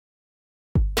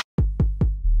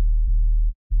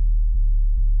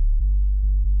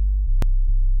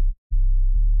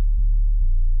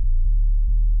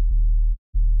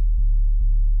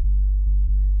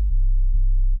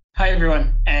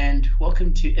everyone, and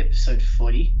welcome to episode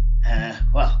 40.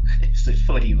 Episode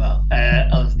 40,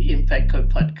 of the Impact Code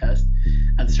podcast.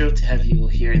 I'm thrilled to have you all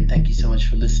here, and thank you so much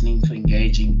for listening, for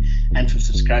engaging, and for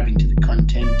subscribing to the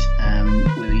content.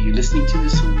 Whether you're listening to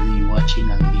this or whether you're watching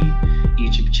on the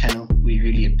YouTube channel, we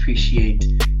really appreciate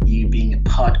you being a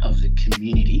part of the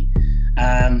community.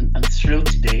 I'm thrilled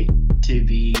today to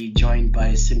be joined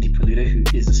by Cindy Poluta,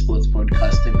 who is a sports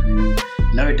broadcaster who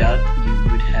no doubt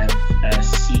you would have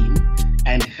seen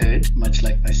and heard, much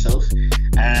like myself.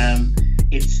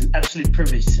 It's an absolute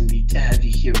privilege, Cindy, to have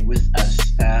you here with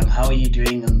us. How are you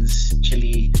doing on this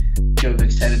chilly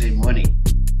Joburg Saturday morning?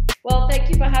 Well, thank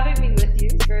you for having me with you.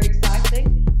 It's very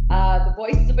exciting. The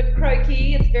voice is a bit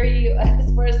croaky. It's very,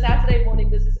 for a Saturday morning,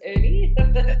 this is early,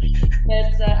 but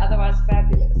otherwise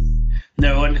fabulous.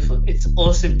 No, wonderful. It's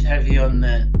awesome to have you on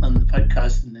the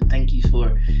podcast, and thank you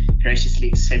for graciously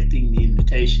accepting the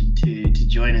invitation to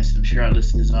join us. I'm sure our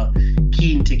listeners are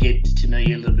keen to get to know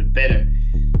you a little bit better.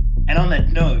 And on that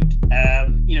note,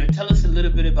 tell us a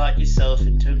little bit about yourself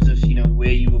in terms of, where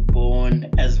you were born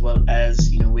as well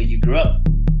as, where you grew up.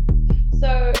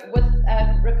 So with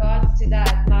regards to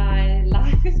that, my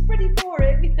life is pretty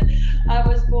boring. I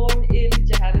was born in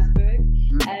Johannesburg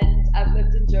and I've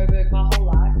lived in Joburg my whole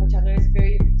life, which I know is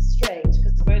very strange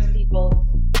because most people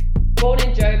born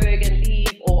in Joburg and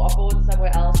leave or are born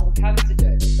somewhere else and come to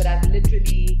Joburg. But I've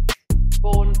literally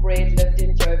born, bred, lived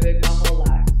in Joburg my whole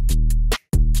life.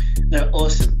 No,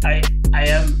 awesome. I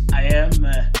am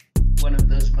one of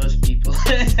those most people.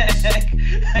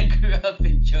 I grew up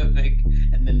in Joburg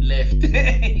and then left.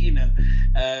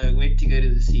 Went to go to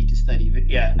the sea to study. But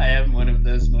yeah, I am one of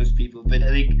those most people. But I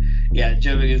think,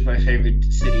 Joburg is my favorite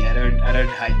city. I don't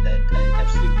hide that. I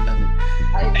absolutely love it.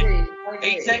 I agree.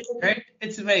 Exactly, right?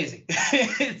 It's amazing.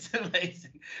 It's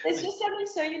amazing. There's just something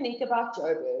so unique about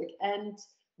Joburg, and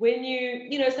when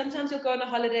sometimes you'll go on a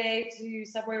holiday to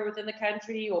somewhere within the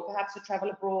country or perhaps you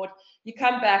travel abroad, you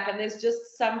come back and there's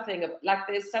just something about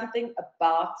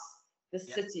the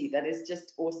city that is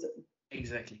just awesome.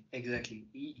 Exactly.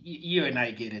 You and I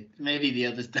get it. Maybe the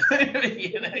others don't, but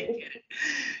you and I get it.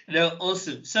 No,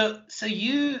 awesome. So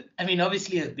you,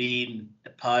 obviously have been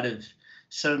a part of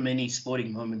so many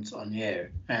sporting moments on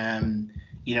air, in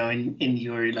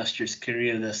your illustrious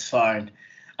career thus far. And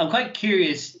I'm quite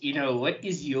curious, what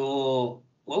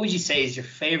would you say is your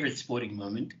favorite sporting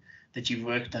moment that you've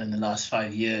worked on in the last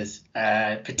 5 years,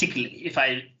 particularly, if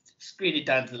I screen it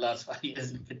down to the last 5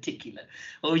 years in particular,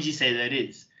 what would you say that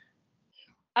is?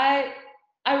 I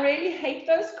really hate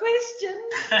those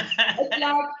questions.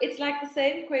 It's like the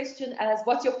same question as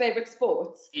what's your favorite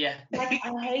sport? Yeah. I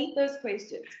hate those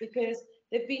questions because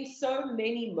there've been so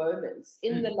many moments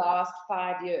in the last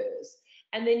 5 years.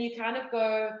 And then you kind of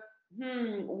go,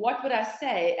 what would I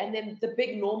say? And then the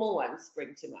big normal ones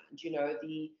spring to mind,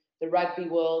 the Rugby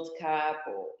World Cup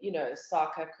or,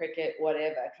 soccer, cricket,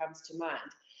 whatever comes to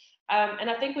mind. And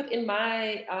I think within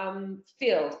my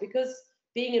field, because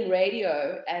being in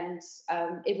radio and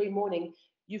every morning,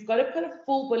 you've got to put a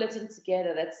full bulletin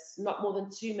together that's not more than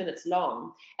 2 minutes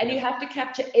long. And you have to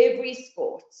capture every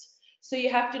sport. So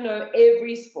you have to know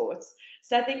every sport.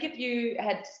 So I think if you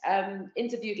had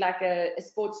interviewed like a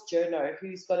sports journo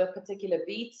who's got a particular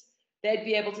beat, they'd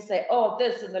be able to say,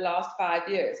 this in the last 5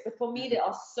 years. But for me, there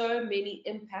are so many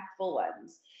impactful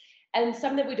ones. And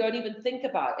some that we don't even think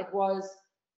about. It was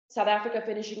South Africa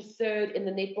finishing third in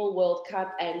the Netball World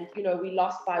Cup. And, we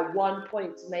lost by 1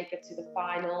 point to make it to the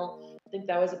final. I think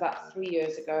that was about 3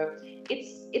 years ago.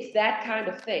 It's that kind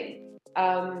of thing.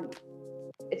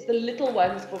 It's the little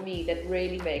ones for me that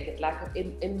really make it, like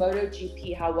in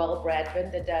MotoGP, how well Brad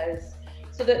Binder does.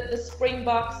 So the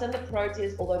Springboks and the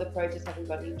Proteas, although the Proteas haven't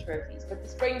got any trophies, but the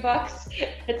Springboks,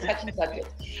 it's such a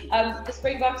subject. The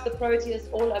Springboks, the Proteas,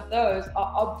 all of those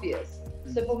are obvious.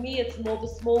 So for me, it's more the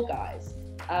small guys.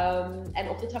 And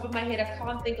off the top of my head, I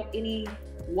can't think of any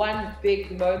one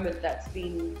big moment that's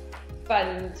been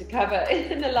fun to cover.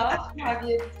 In the last 5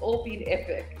 years, it's all been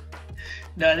epic.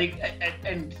 No, I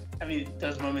think,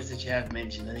 those moments that you have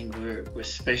mentioned, I think were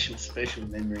special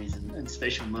memories and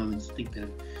special moments. I think that,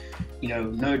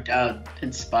 no doubt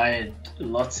inspired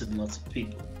lots and lots of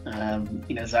people.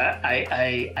 So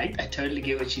I totally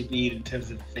get what you mean in terms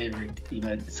of favorite.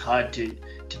 It's hard to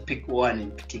pick one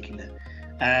in particular.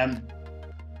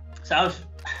 So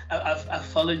I've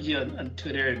followed you on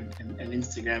Twitter and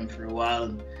Instagram for a while,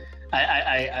 and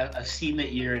I've seen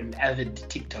that you're an avid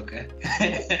TikToker.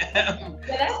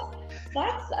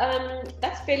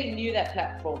 That's fairly new, that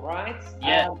platform, right?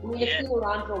 It's been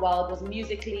around for a while. It was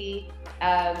Musically,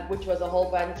 which was a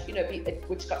whole bunch,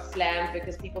 which got slammed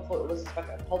because people thought it was just like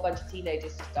a whole bunch of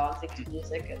teenagers just dancing to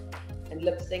music. And and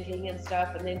lip syncing and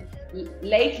stuff. And then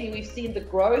lately we've seen the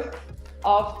growth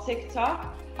of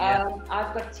TikTok.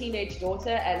 I've got a teenage daughter,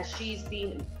 and she's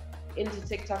been into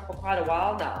TikTok for quite a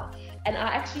while now, and I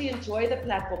actually enjoy the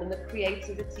platform and the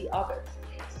creativity of it.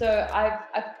 So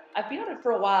I've been on it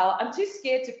for a while. I'm too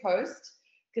scared to post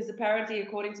because apparently,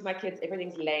 according to my kids,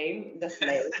 everything's lame. That's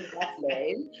lame. That's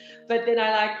lame. But then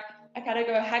I kind of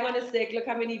go, hang on a sec, look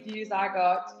how many views I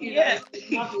got. You know,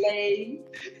 it's not lame.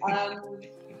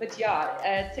 But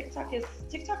yeah,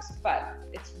 TikTok's fun.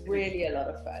 It's really a lot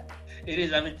of fun. It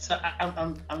is. I mean, so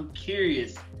I'm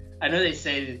curious. I know they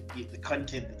say that the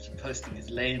content that you're posting is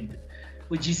lame, but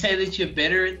would you say that you're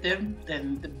better at them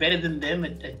better than them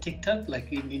at TikTok?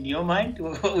 Like in your mind,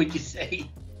 what would you say?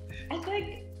 I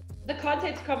think the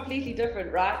content's completely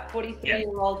different, right?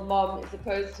 43-year-old mom as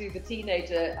opposed to the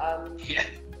teenager.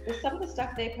 Some of the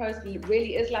stuff they post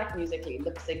really is like Musical.ly,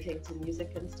 lip syncing to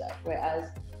music and stuff.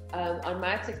 Whereas on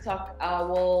my TikTok, I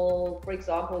will, for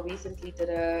example, recently did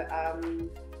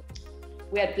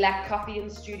we had black coffee in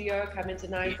studio come into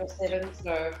 947,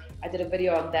 so I did a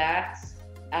video on that.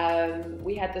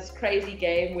 We had this crazy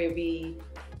game where we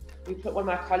put one of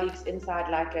my colleagues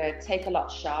inside like a Take-A-Lot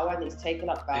shower, and these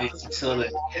Take-A-Lot vouchers.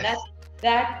 And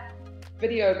that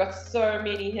video got so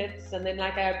many hits. And then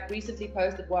like I recently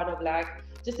posted one of like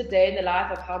just a day in the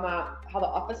life of how the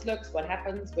office looks, what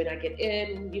happens when I get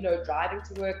in, you know, driving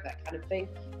to work, that kind of thing,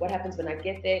 what happens when I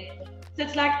get there. So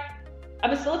it's like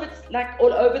I'm still a bit like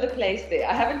all over the place there.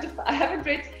 I haven't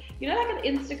read, you know, like on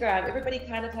Instagram, everybody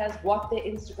kind of has what their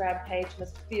Instagram page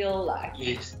must feel like.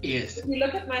 Yes. If you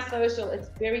look at my social, it's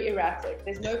very erratic.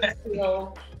 There's no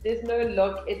feel, there's no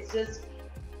look. It's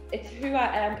who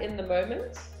I am in the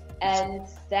moment, and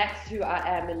that's who I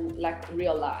am in like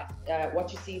real life.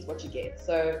 What you see is what you get.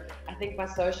 So I think my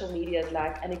social media is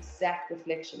like an exact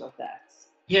reflection of that.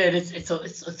 Yeah, and it's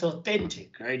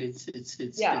authentic, right? It's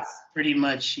pretty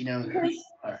much, you know, who you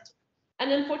are. And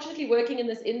unfortunately, working in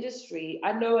this industry,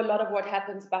 I know a lot of what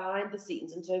happens behind the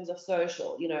scenes in terms of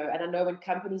social, you know, and I know when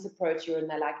companies approach you and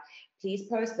they're like, please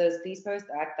post this, please post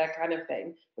that kind of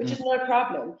thing, which is no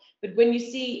problem. But when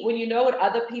you know what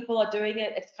other people are doing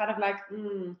it's kind of like,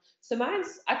 So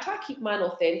I try to keep mine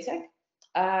authentic.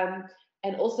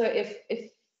 And also if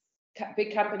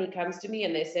big company comes to me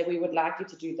and they say, we would like you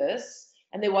to do this.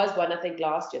 And there was one, I think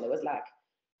last year, that was like,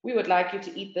 we would like you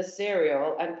to eat this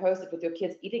cereal and post it with your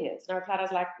kids eating it. And I replied, I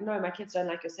was like, no, my kids don't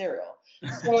like your cereal.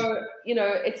 So, you know,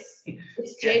 it's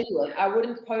genuine. I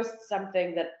wouldn't post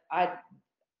something that I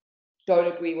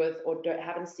don't agree with or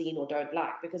haven't seen or don't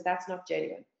like, because that's not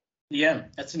genuine. Yeah,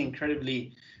 that's an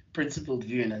incredibly principled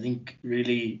view, and I think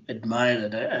really admire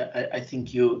that. I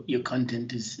think your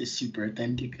content is super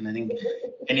authentic, and I think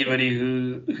anybody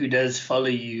who does follow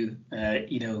you,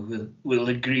 you know, will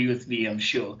agree with me, I'm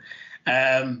sure.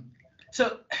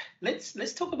 So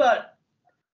let's talk about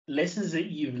lessons that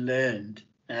you've learned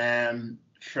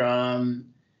from,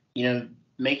 you know,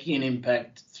 making an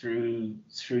impact through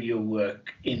your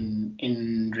work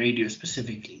in radio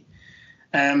specifically.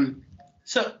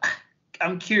 So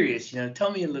I'm curious, you know,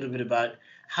 tell me a little bit about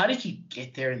how did you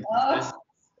get there in the first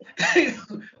place?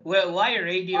 Well, why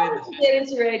radio? How did you get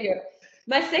into radio?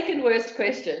 My second worst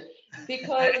question.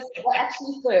 Because, well,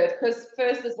 actually third, because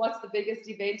first is what's the biggest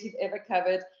event you've ever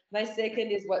covered? My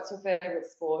second is what's your favorite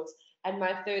sport? And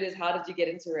my third is how did you get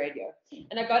into radio?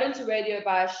 And I got into radio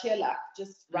by sheer luck,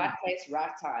 just right place,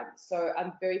 right time. So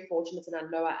I'm very fortunate, and I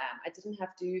know I am. I didn't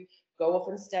have to go off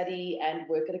and study and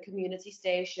work at a community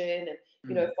station and,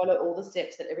 you know, follow all the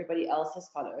steps that everybody else has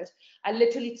followed. I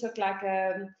literally took like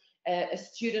a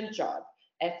student job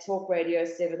at Talk Radio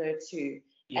 702.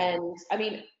 And I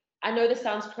mean, I know this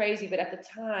sounds crazy, but at the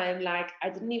time, like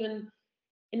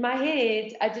in my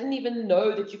head, I didn't even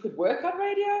know that you could work on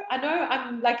radio. I know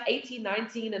I'm like 18,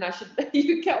 19 and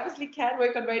you obviously can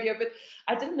work on radio, but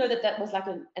I didn't know that was like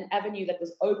an avenue that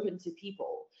was open to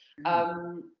people.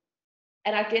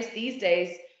 And I guess these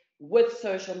days with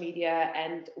social media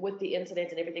and with the internet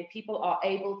and everything, people are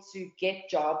able to get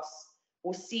jobs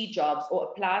or see jobs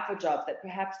or apply for jobs that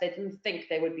perhaps they didn't think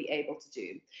they would be able to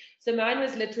do. So mine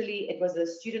was literally, it was a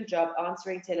student job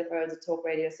answering telephones at Talk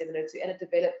Radio 702, and it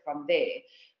developed from there,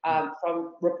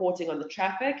 from reporting on the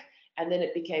traffic, and then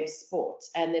it became sport.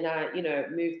 And then I, you know,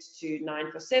 moved to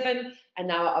 947, and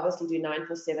now I obviously do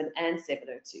 947 and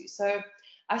 702. So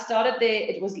I started there,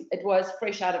 it was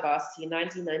fresh out of varsity in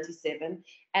 1997,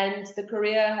 and the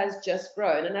career has just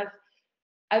grown. And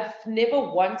I've never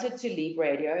wanted to leave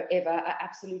radio, ever. I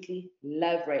absolutely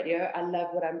love radio. I love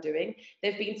what I'm doing.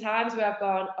 There've been times where I've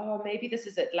gone, oh, maybe this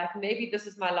is it. Like, maybe this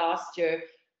is my last year.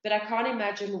 But I can't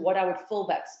imagine what I would fill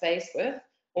that space with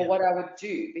or what I would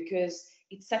do. Because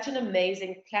it's such an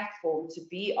amazing platform to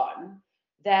be on,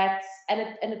 and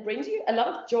it brings you a lot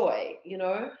of joy, you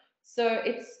know. So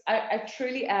I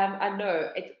truly am.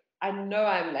 I know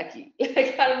I'm lucky.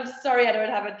 Like, I'm sorry I don't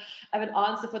have an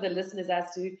answer for the listeners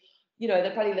as to, you know,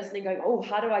 they're probably listening going, oh,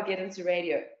 how do I get into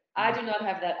radio? I do not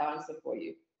have that answer for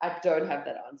you. I don't have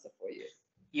that answer for you.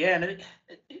 Yeah, and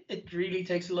it really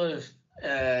takes a lot of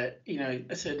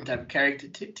a certain type of character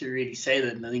to really say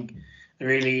that, and I think I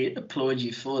really applaud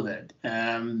you for that.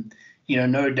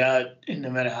 No doubt, no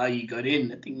matter how you got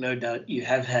in, I think no doubt you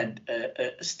have had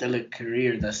a stellar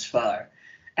career thus far,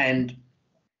 and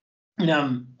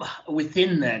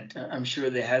within that, I'm sure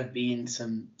there have been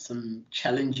some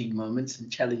challenging moments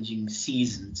and challenging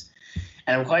seasons.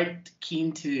 And I'm quite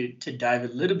keen to dive a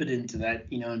little bit into that,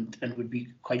 and would be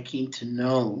quite keen to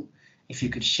know if you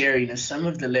could share, some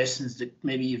of the lessons that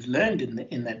maybe you've learned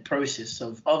in that process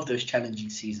of those challenging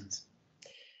seasons.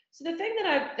 So the thing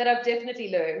that I've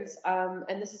definitely learned,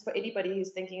 and this is for anybody who's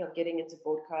thinking of getting into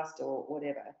broadcast or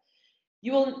whatever,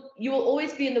 you will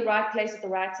always be in the right place at the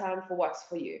right time for what's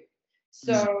for you.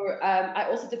 So I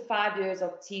also did 5 years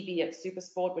of TV at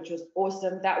Supersport, which was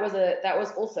awesome. That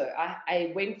was also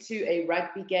I went to a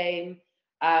rugby game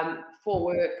for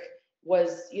work,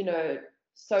 was, you know,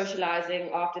 socializing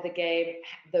after the game.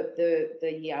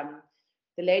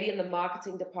 The lady in the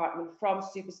marketing department from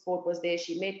Supersport was there.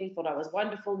 She met me, thought I was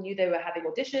wonderful, knew they were having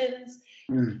auditions.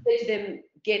 Said to them,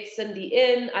 get Cindy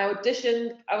in. I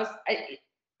auditioned.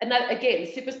 And that, again,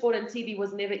 Supersport and TV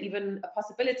was never even a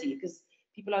possibility because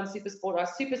people on Supersport are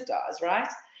superstars, right?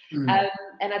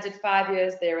 And I did 5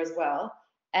 years there as well.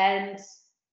 And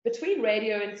between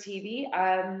radio and TV,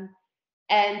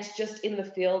 and just in the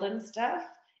field and stuff,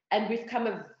 and we've come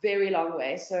a very long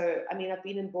way. So, I mean, I've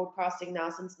been in broadcasting now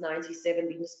since 97,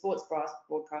 been in sports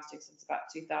broadcasting since about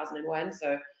 2001.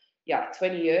 So, yeah,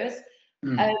 20 years.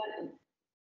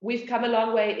 We've come a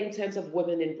long way in terms of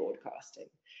women in broadcasting.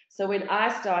 So when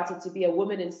I started to be a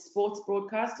woman in sports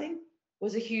broadcasting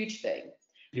was a huge thing.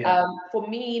 Yeah. For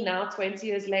me now, 20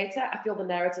 years later, I feel the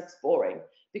narrative's boring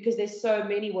because there's so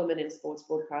many women in sports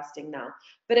broadcasting now.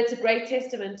 But it's a great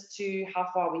testament to how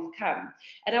far we've come.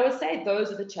 And I would say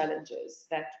those are the challenges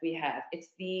that we have. It's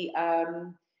the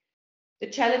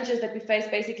challenges that we face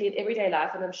basically in everyday life,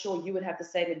 and I'm sure you would have the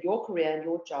same in your career and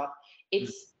your job.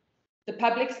 It's the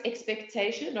public's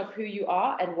expectation of who you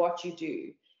are and what you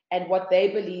do and what they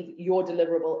believe your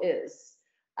deliverable is.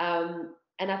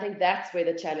 And I think that's where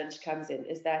the challenge comes in,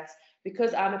 is that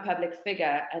because I'm a public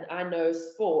figure and I know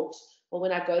sport, well,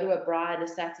 when I go to a braai on a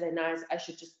Saturday night, I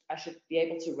should be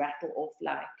able to rattle off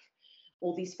like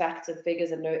all these facts and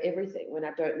figures and know everything when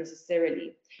I don't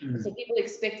necessarily. So people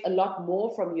expect a lot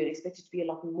more from you and expect you to be a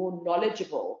lot more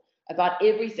knowledgeable about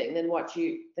everything than what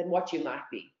you might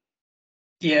be.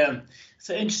 Yeah,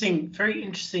 so interesting, very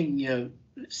interesting,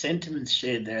 sentiments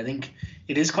shared there. I think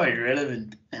it is quite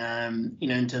relevant,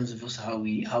 in terms of also how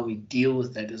we deal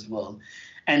with that as well.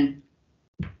 And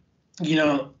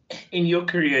in your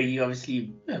career, you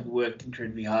obviously have worked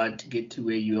incredibly hard to get to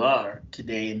where you are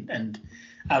today, and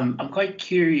I'm quite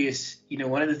curious.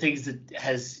 One of the things that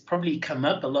has probably come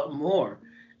up a lot more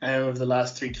over the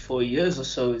last 3 to 4 years or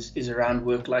so is around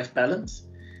work-life balance.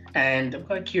 And I'm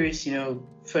quite curious,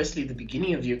 firstly, the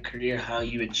beginning of your career, how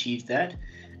you achieved that,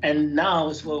 and now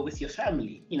as well with your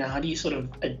family. How do you sort of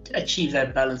achieve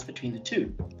that balance between the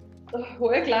two?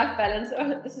 Work-life balance.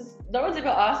 No one's ever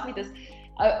asked me this,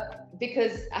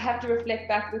 because I have to reflect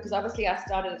back, because obviously I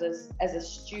started as a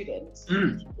student.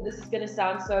 This is going to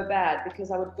sound so bad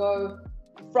because I would go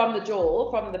from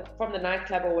the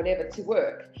nightclub or whatever to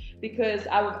work, because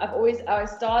I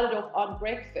started off on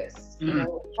breakfast,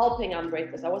 helping on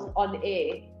breakfast. I wasn't on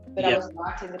air, but I was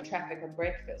writing the traffic on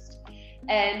breakfast.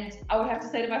 And I would have to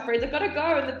say to my friends, I've got to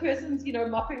go. And the person's,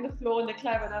 mopping the floor in the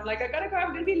club. And I'm like, I've got to go. I'm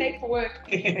going to be late for work.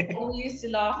 And we used to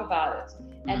laugh about it.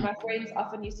 And my friends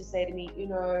often used to say to me, you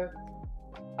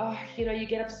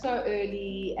get up so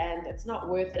early and it's not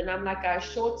worth it. And I'm like, guys,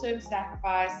 short-term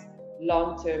sacrifice,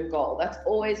 long-term goal. That's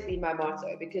always been my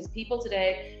motto, because people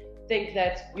today think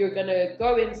that you're going to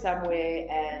go in somewhere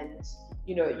and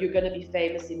you're going to be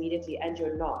famous immediately, and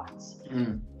you're not.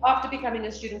 After becoming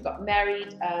a student, got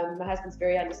married. My husband's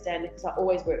very understanding because I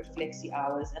always worked flexi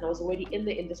hours, and I was already in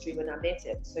the industry when I met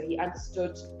him, so he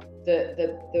understood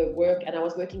the work, and I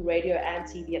was working radio and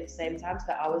TV at the same time, so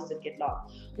the hours did get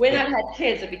long. When I had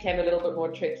kids, it became a little bit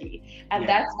more tricky, and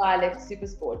that's why I left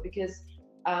Supersport, because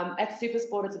at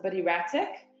Supersport it's a bit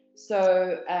erratic.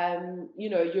 So,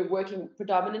 you're working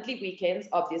predominantly weekends.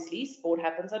 Obviously, sport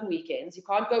happens on weekends. You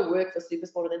can't go work for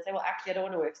Supersport and then say, well, actually, I don't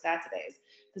want to work Saturdays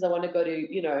because I want to go to,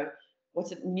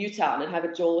 Newtown and have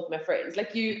a jaw with my friends.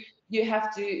 Like, you you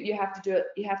have to do it.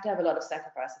 You have to have a lot of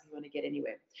sacrifice if you want to get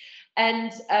anywhere.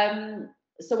 And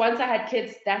so once I had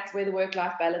kids, that's where the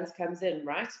work-life balance comes in,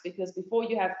 right? Because before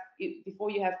you have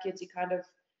kids,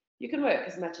 you can work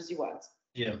as much as you want.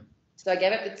 Yeah. So I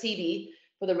gave up the TV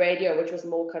for the radio, which was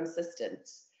more consistent.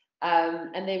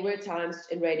 And there were times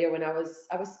in radio when I was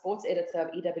sports editor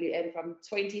of EWN from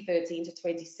 2013 to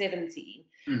 2017,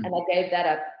 and I gave that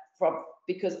up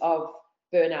because of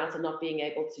burnout and not being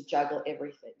able to juggle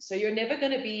everything. So you're never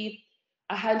going to be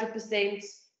 100%.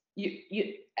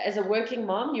 You as a working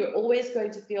mom, you're always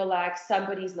going to feel like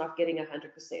somebody's not getting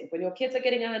 100%. When your kids are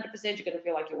getting 100%, you're going to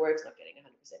feel like your work's not getting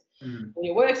 100%. When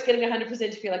your work's getting 100%,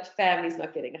 you feel like your family's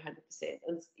not getting 100%,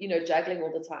 and juggling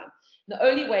all the time. And the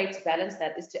only way to balance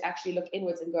that is to actually look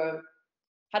inwards and go,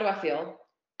 how do I feel?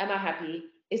 Am I happy?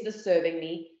 Is this serving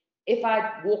me? If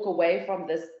I walk away from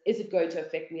this, is it going to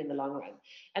affect me in the long run?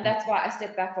 And that's why I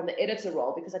stepped back from the editor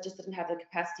role, because I just didn't have the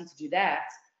capacity to do that,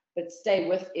 but stay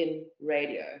within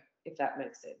radio, if that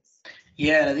makes sense.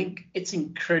 Yeah, I think it's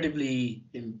incredibly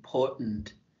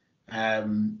important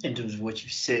in terms of what you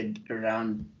said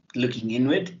around looking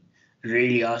inward,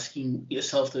 really asking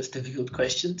yourself those difficult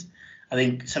questions. I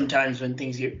think sometimes when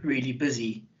things get really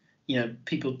busy,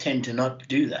 people tend to not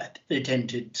do that. They tend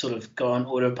to sort of go on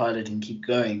autopilot and keep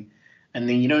going. And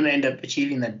then you don't end up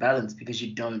achieving that balance because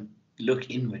you don't look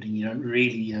inward and you don't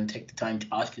really, take the time to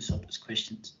ask yourself those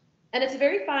questions. And it's a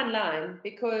very fine line,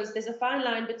 because there's a fine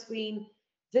line between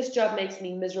this job makes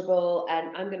me miserable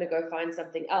and I'm going to go find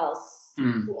something else.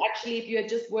 Actually, if you had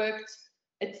just worked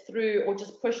it through or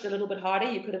just pushed a little bit harder,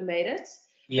 you could have made it.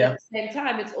 Yeah. But at the same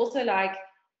time, it's also like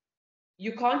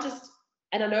you can't just,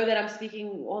 and I know that I'm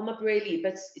speaking, well, not really,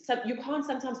 but you can't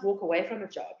sometimes walk away from a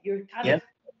job. You're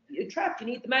you're trapped. You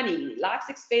need the money. Life's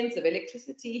expensive.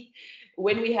 Electricity,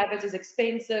 when we have it, is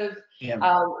expensive.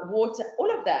 Water,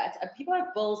 all of that. And people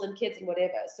have bills and kids and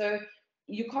whatever. So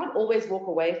you can't always walk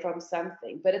away from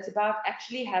something, but it's about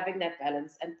actually having that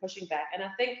balance and pushing back. And I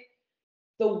think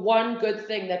the one good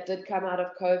thing that did come out of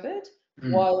COVID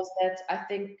was that I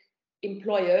think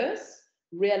employers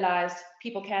realized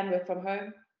people can work from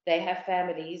home. They have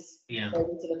families. Yeah. They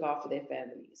need to look after their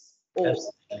families. Or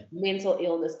mental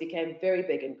illness became very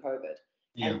big in COVID,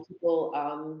 and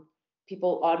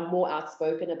people are more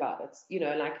outspoken about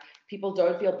it. Like people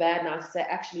don't feel bad now to say,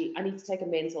 actually, I need to take a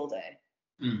mental day.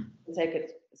 Take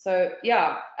it. So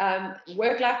yeah,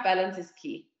 work-life balance is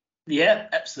key. Yeah,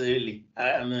 absolutely.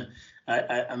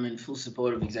 I'm in full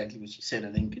support of exactly what you said.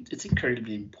 I think it's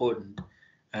incredibly important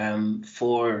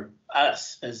for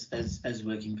us as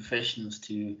working professionals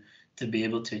to be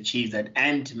able to achieve that,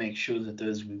 and to make sure that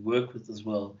those we work with as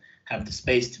well have the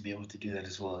space to be able to do that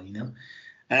as well.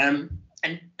 And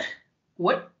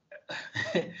what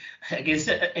I guess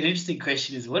an interesting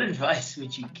question is, what advice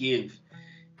would you give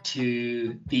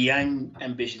to the young,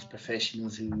 ambitious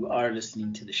professionals who are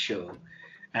listening to the show?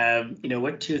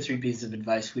 What 2 or 3 pieces of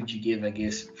advice would you give, I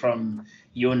guess, from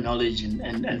your knowledge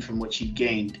and from what you've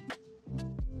gained?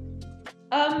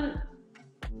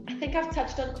 I think I've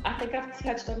touched on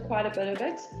quite a bit of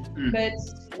it, but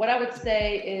what I would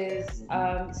say is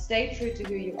stay true to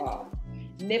who you are.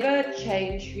 Never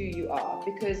change who you are,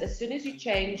 because as soon as you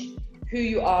change who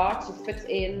you are to fit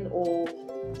in or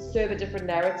serve a different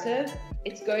narrative,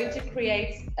 it's going to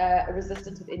create a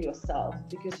resistance within yourself,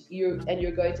 because you're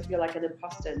going to feel like an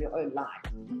imposter in your own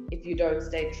life if you don't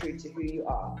stay true to who you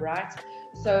are, right?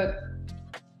 So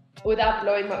without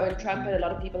blowing my own trumpet, a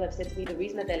lot of people have said to me, the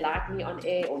reason that they like me on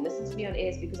air or listen to me on air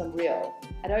is because I'm real.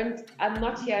 I'm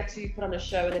not here to put on a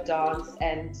show and a dance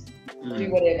and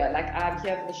do whatever. Like, I'm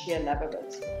here for the sheer love of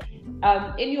it.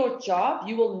 In your job,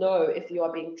 you will know if you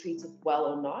are being treated well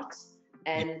or not,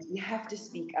 and you have to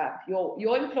speak up.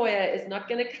 Your employer is not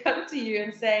going to come to you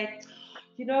and say,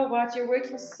 you know what, you're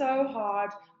working so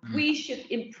hard, we should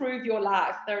improve your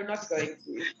life. They're not going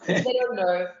to. They don't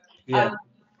know.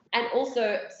 And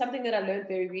also, something that I learned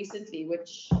very recently,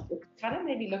 which kind of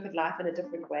made me look at life in a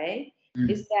different way,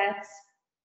 is that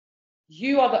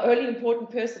you are the only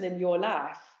important person in your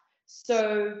life.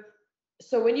 So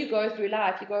when you go through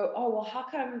life, you go, oh, well, how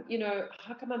come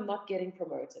I'm not getting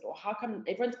promoted? Or how come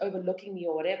everyone's overlooking me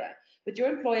or whatever? But your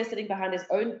employer is sitting behind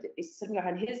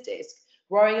his desk,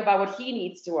 worrying about what he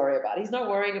needs to worry about. He's not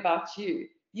worrying about you.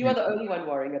 You are the only one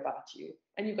worrying about you,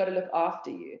 and you've got to look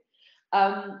after you.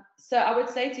 So I would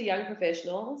say to young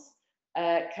professionals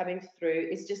coming through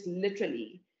is just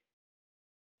literally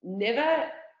never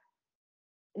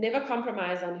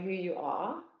compromise on who you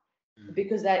are,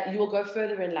 because that you will go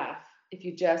further in life if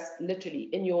you just literally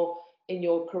in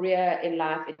your career, in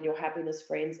life, in your happiness,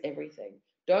 friends, everything.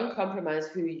 Don't compromise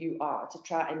who you are to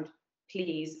try and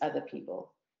please other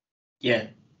people. Yeah,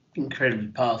 incredibly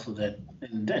powerful that,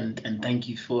 and thank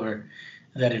you for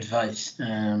that advice.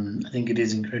 I think it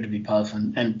is incredibly powerful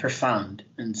and profound,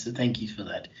 and so thank you for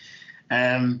that.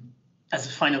 As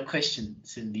a final question,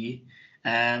 Cindy,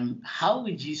 how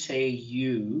would you say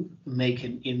you make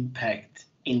an impact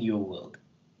in your world?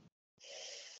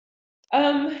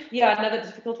 Yeah, another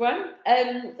difficult one.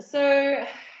 So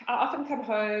I often come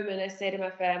home and I say to my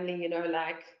family,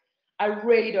 like, I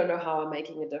really don't know how I'm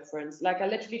making a difference. Like, I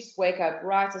literally just wake up,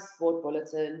 write a sport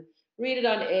bulletin, read it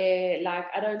on air. Like,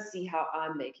 I don't see how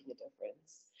I'm making a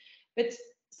difference. But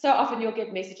so often you'll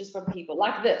get messages from people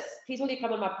like this. Please will you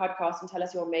come on my podcast and tell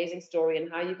us your amazing story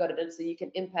and how you got it in so you can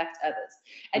impact others.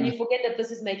 And you forget that this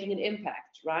is making an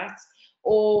impact, right?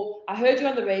 Or I heard you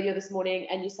on the radio this morning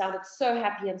and you sounded so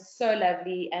happy and so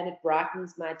lovely and it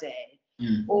brightens my day.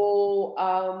 Or,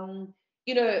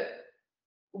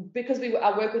 because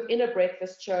I work within a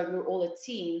breakfast show, we're all a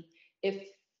team. If,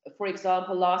 for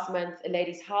example, last month a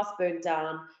lady's house burned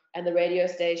down and the radio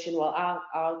station, well,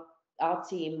 our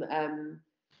team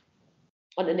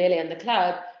on Anele and the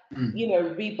club,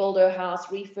 rebuild her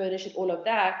house, refurnish it, all of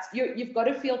that, you've got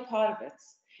to feel part of it.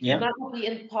 You might not be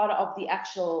in part of the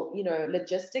actual,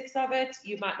 logistics of it.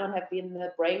 You might not have been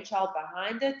the brainchild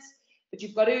behind it, but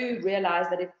you've got to realize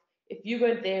that if you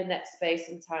weren't there in that space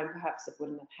and time, perhaps it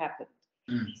wouldn't have happened.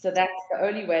 So that's the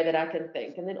only way that I can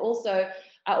think. And then I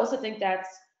also think that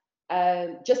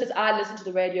just as I listened to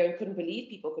the radio and couldn't believe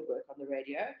people could work on the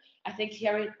radio, I think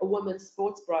hearing a woman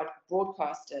sports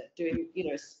broadcaster doing,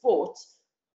 sport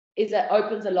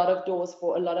opens a lot of doors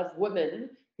for a lot of women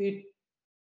who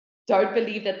don't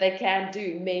believe that they can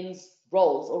do men's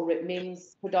roles or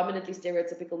men's predominantly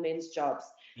stereotypical men's jobs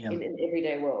in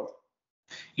everyday world.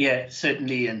 Yeah,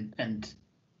 certainly, and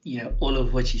all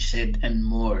of what you said and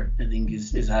more, I think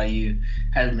is how you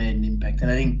have made an impact.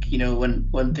 And I think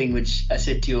one thing which I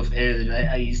said to you off air,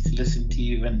 that I used to listen to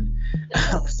you when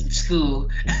I was in school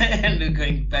and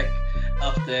going back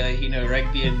after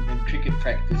rugby and cricket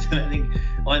practice. And I think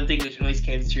one thing which always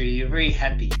came through, you're very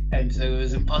happy, and so it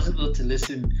was impossible to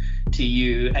listen to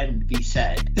you and be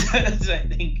sad. So I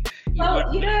think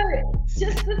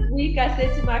just this week I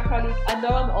said to my colleague, I know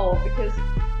I'm old because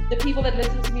the people that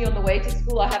listen to me on the way to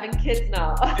school are having kids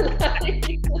now. So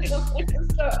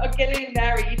are getting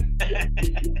married.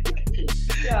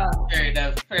 Yeah. Fair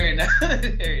enough.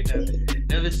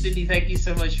 No, but Cindy, thank you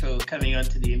so much for coming on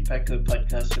to the Impact Code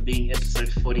podcast, for being episode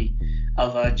 40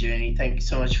 of our journey. Thank you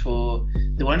so much for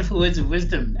the wonderful words of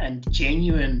wisdom and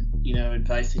genuine,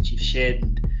 advice that you've shared.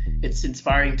 And it's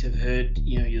inspiring to have heard,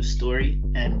 your story,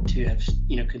 and to have,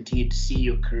 continued to see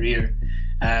your career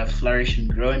flourish and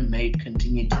grow, and may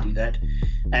continue to do that.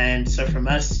 And so from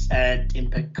us at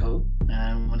Impact Co,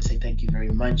 I want to say thank you very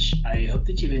much. I hope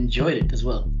that you've enjoyed it as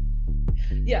well.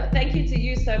 Yeah, thank you to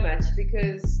you so much,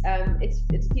 because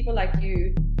it's people like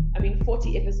you.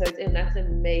 40 episodes in, that's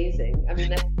amazing.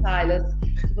 That's tireless.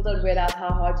 People don't realize how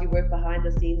hard you work behind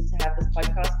the scenes to have this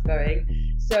podcast going.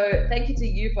 So thank you to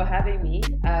you for having me.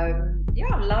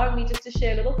 Allowing me just to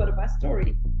share a little bit of my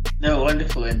story. No,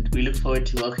 wonderful. And we look forward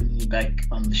to welcoming you back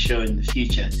on the show in the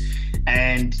future.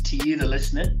 And to you, the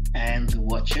listener and the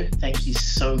watcher, thank you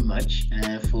so much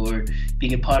for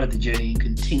being a part of the journey and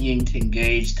continuing to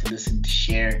engage, to listen, to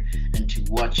share, and to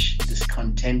watch this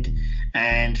content.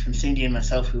 And from Cindy and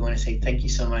myself, we want to say thank you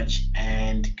so much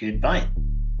and goodbye.